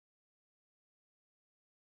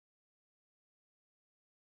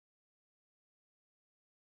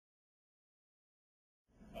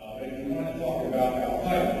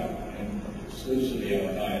exclusively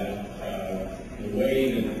Al-Qaeda. The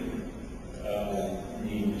way that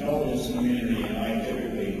the intelligence community and I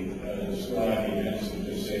typically describe events of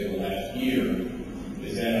just say the last year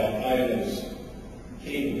is that Al-Qaeda's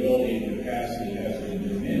capability and capacity has been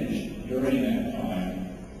diminished during that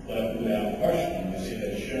time, but without question, as it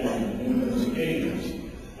has shown on numerous occasions,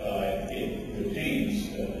 it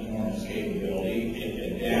retains enormous capability.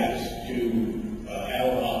 It adapts to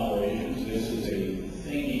our operations. This is a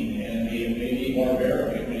thinking enemy. It may be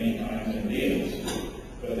barbaric many times in deals,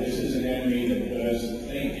 but this is an enemy that does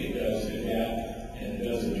think, it does adapt, and it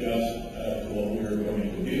does adjust to what we're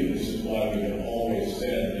going to do. This is why we have always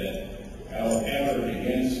said that our effort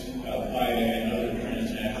against Al-Qaeda and other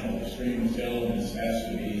transnational extremist elements has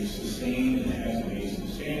to be sustained and has to be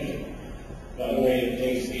substantial. By the way, it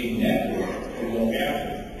takes a network to look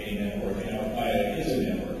after a network, and Al-Qaeda is a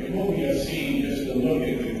network. And what we have seen, just to look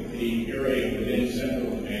at the area within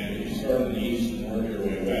Central Command, if you start in the east and work your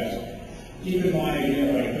way west, keep in mind,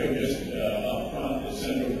 again, if I could just up front, that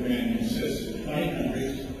Central Command consists of 20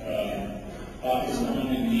 countries,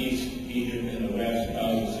 Pakistan in the east, Egypt in the west,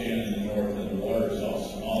 Kazakhstan in the north, and the waters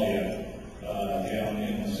off Somalia down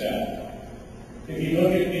in the south. If you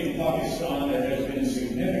look at in Pakistan, there has been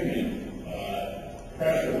significant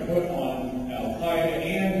pressure put on Al-Qaeda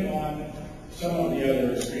and on some of the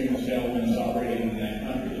other extremist elements operating in that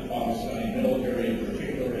country. The Pakistani military in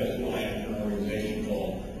particular has relied on an organization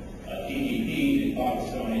called TTP, the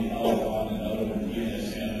Pakistani Taliban, and other than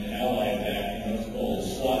DNSM, an ally of that, and what's called the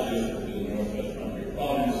SWAT district of the Northwest Frontier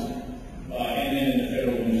Province, and then in the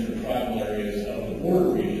federal administrative tribal areas of the border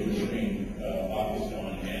region between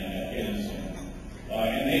Pakistan and Afghanistan.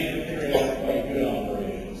 And they have carried out quite good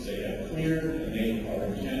operations. They have cleared, and they are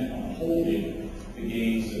intent on holding the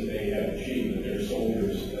gains that they have achieved, that their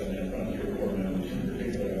soldiers and their frontier corps members in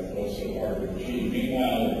particular have fought so hard to achieve.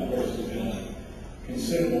 Meanwhile, of course, there's been a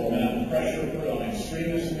considerable amount of pressure put on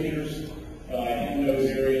extremist leaders in those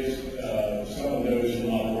areas. Some of those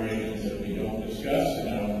from operations that we don't discuss, and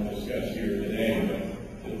I won't discuss here today,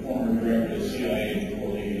 but the former director of the CIA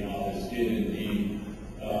before leaving office did indeed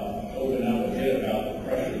open up a bit about the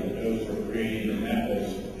pressure that those were creating, and that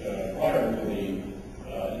was prior to the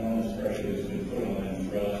enormous pressure that's been put on them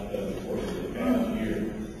throughout the course of the past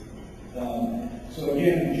year. So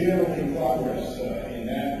again, generally progress in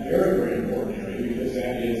that very, very important area, because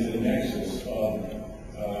that is the nexus of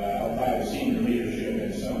Al-Qaeda senior leadership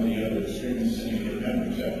and some of the other extremist syndicate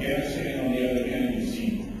members. Afghanistan, on the other hand, you see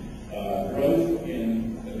growth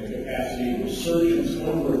in the capacity, resurgence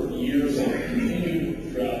over years that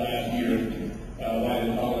continued throughout last year by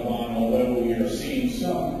the Taliban, although we are seeing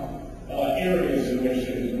some areas in which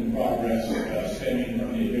there has been progress stemming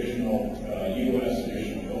from the additional U.S.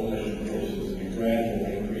 additional coalition forces and the gradual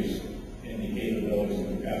increase in the capabilities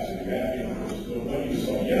and capacity of Afghan forces. So what you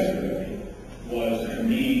saw yesterday was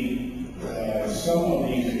indeed some of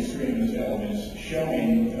these extremist elements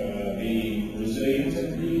showing the resilience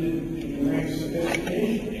and the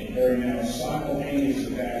sophistication in carrying out simultaneous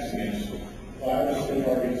attacks against 5 or 6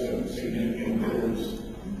 targets of significant importance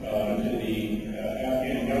to the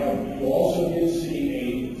Afghan government. You also did see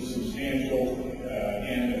a substantial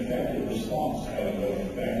and effective response out of those. In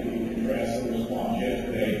fact, if you contrast the response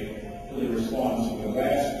yesterday to the response of the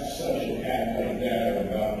last such attack like that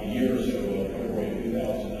about a year or so ago, February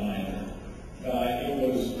 2009, it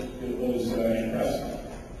was impressive,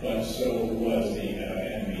 but so was the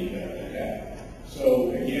enemy attack.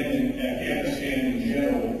 So again, in Afghanistan in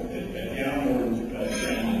general, a downward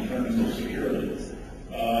trend in terms of security.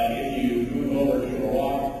 If you move over to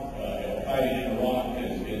Iraq, Al-Qaeda in Iraq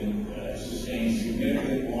has been sustained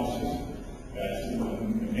significant losses. That's the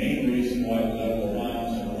main reason why the level of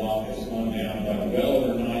violence in Iraq has gone down by well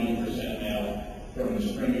over 90% now from the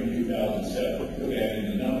spring of 2007. Put that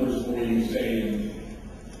in the numbers for you. Say in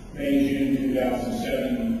May, June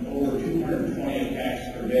 2007, over 220 attacks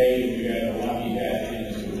per day. If you had Iraqi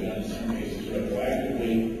actions, it was done in some cases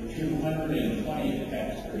retroactively, 220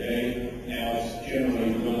 attacks per day. Now it's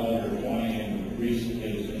generally well under 20, and recently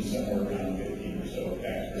it's been somewhere around 15 or so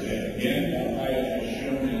attacks per day. Again, Al-Qaeda has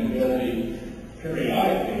shown an ability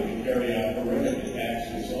periodically to carry out horrific attacks.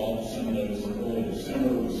 We saw some of those in early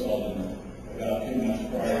December. We saw them about 2 months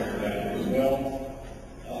prior to that as well,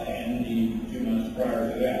 and indeed 2 months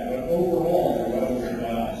prior to that. But overall, the levels of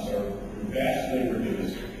violence are vastly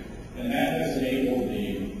reduced, and that has enabled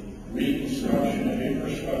the reconstruction of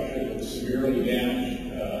infrastructure that was severely damaged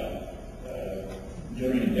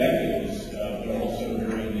during decades, but also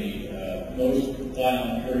during the most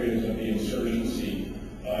violent periods of the insurgency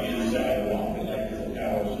inside Iraq. Electrical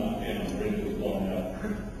towers knocked down, bridges blown up,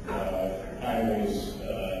 highways,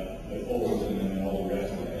 the poles in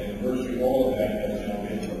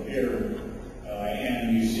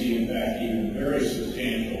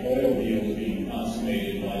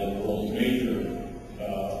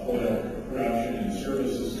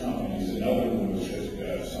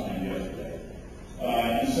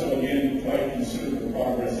of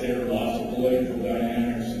progress there, lots of political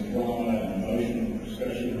dynamics and drama and emotion,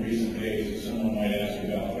 especially in recent days, as someone might ask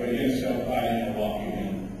about. But against Al-Qaeda and Iraq,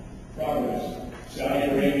 again, progress.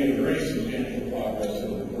 Saudi Arabia, very substantial progress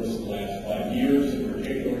over the course of the last 5 years, in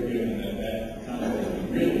particular, given that that country has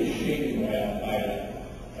been really shaken by Al-Qaeda.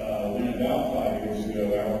 When about 5 years ago,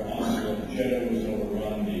 our consulate in Jeddah was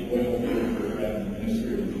overrun, the oil fields were threatened, the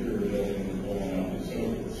Ministry of the Interior building was blown up.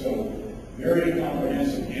 So very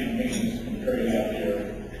comprehensive campaigns been carried out there,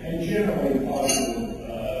 and generally positive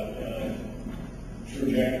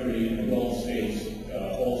trajectory in the Gulf states,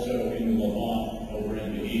 also in the Levant, over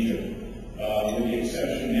into Egypt. With the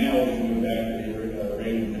exception now, as we move back to the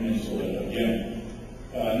Arabian Peninsula of Yemen.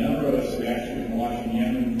 A number of us have actually been watching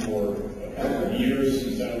Yemen for a couple of years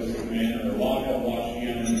since I was the commander in Iraq. I watched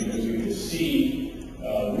Yemen because we could see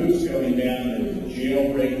routes going down. There was a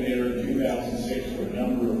jailbreak there in 2006 where a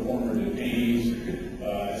number of former detainees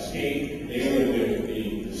escaped. They were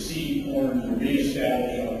the seed corn to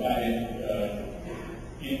reestablish Al-Qaeda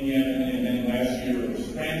in Yemen, and then last year it was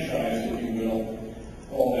franchised, if you will,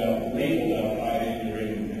 called out, labeled Al-Qaeda in the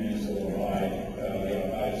Arabian Peninsula by the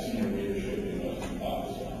Al-Qaeda senior leadership in Western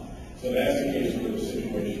Pakistan. So that's the case where the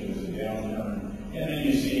situation is a downturn. And then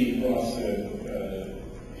you see across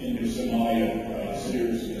into Somalia,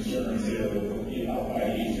 serious concerns there with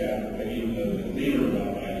Al-Qaeda East Africa, even though the leader of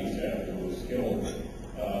Al-Qaeda East Africa was killed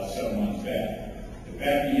some months back.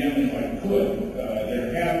 Back to Yemen, if I could, there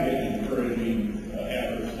have been encouraging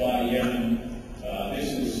efforts by Yemen. This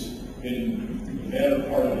has been the better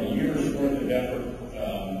part of a year's worth of effort.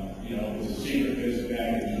 It was a secret visit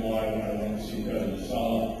back in July when I went to see President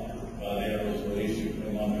Saleh. There was released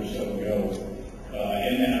a month or so ago.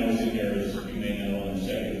 And then I was in there, as you may know, on the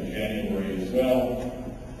 2nd of January as well.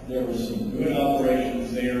 There were some good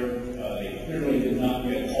operations there. They clearly did not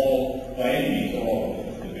get by any means all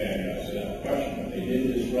of the bad guys, without question. But they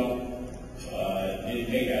did disrupt, did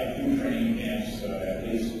take out 2 training camps, at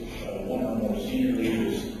least one or more senior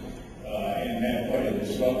leaders, and had quite a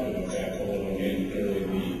disruptive effect, although again, clearly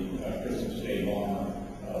the Christmas Day bomber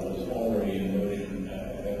was already in motion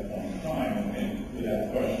at that point in time, and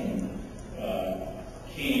without question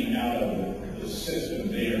came out of the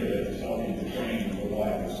system there that was helping to train and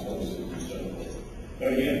provide explosives and so forth.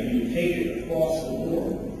 But again, if you take it across the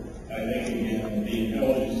board, I think again the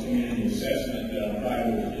intelligence community assessment that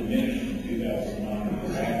Al-Qaeda was diminished in 2009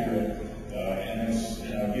 was accurate, and that's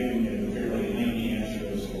giving you a fairly lengthy answer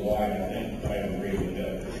as to why I think I agree with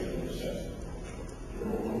that particular assessment.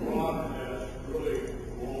 Iran has really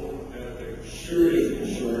grown as a serious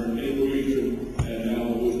concern in the region, and now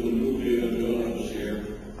with the new data developments here,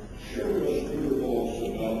 share with us your thoughts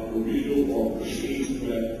about the real or perceived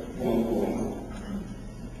threat from Iran.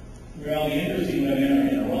 Well, the interesting thing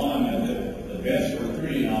in Iran, the best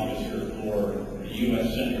recruiting officer for the U.S.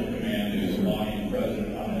 Central Command is Iranian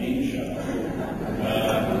President Ahmadinejad.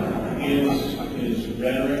 His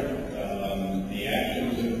rhetoric, the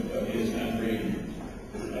actions of his country,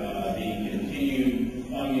 the continued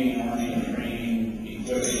funding, army training,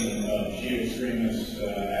 equipping of Shia extremists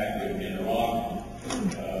active in Iraq,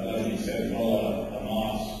 letting Hezbollah,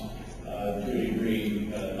 Hamas, to a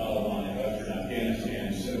degree, Taliban in Western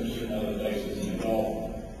Afghanistan, certain other places in the Gulf,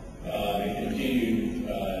 the continued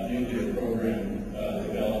nuclear program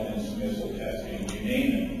developments, missile testing, you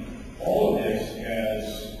name it. All of this has,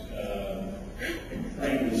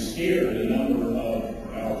 frankly, scared a number of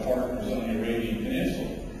our partners on the Arabian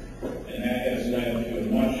Peninsula, and that has led to a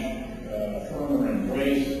much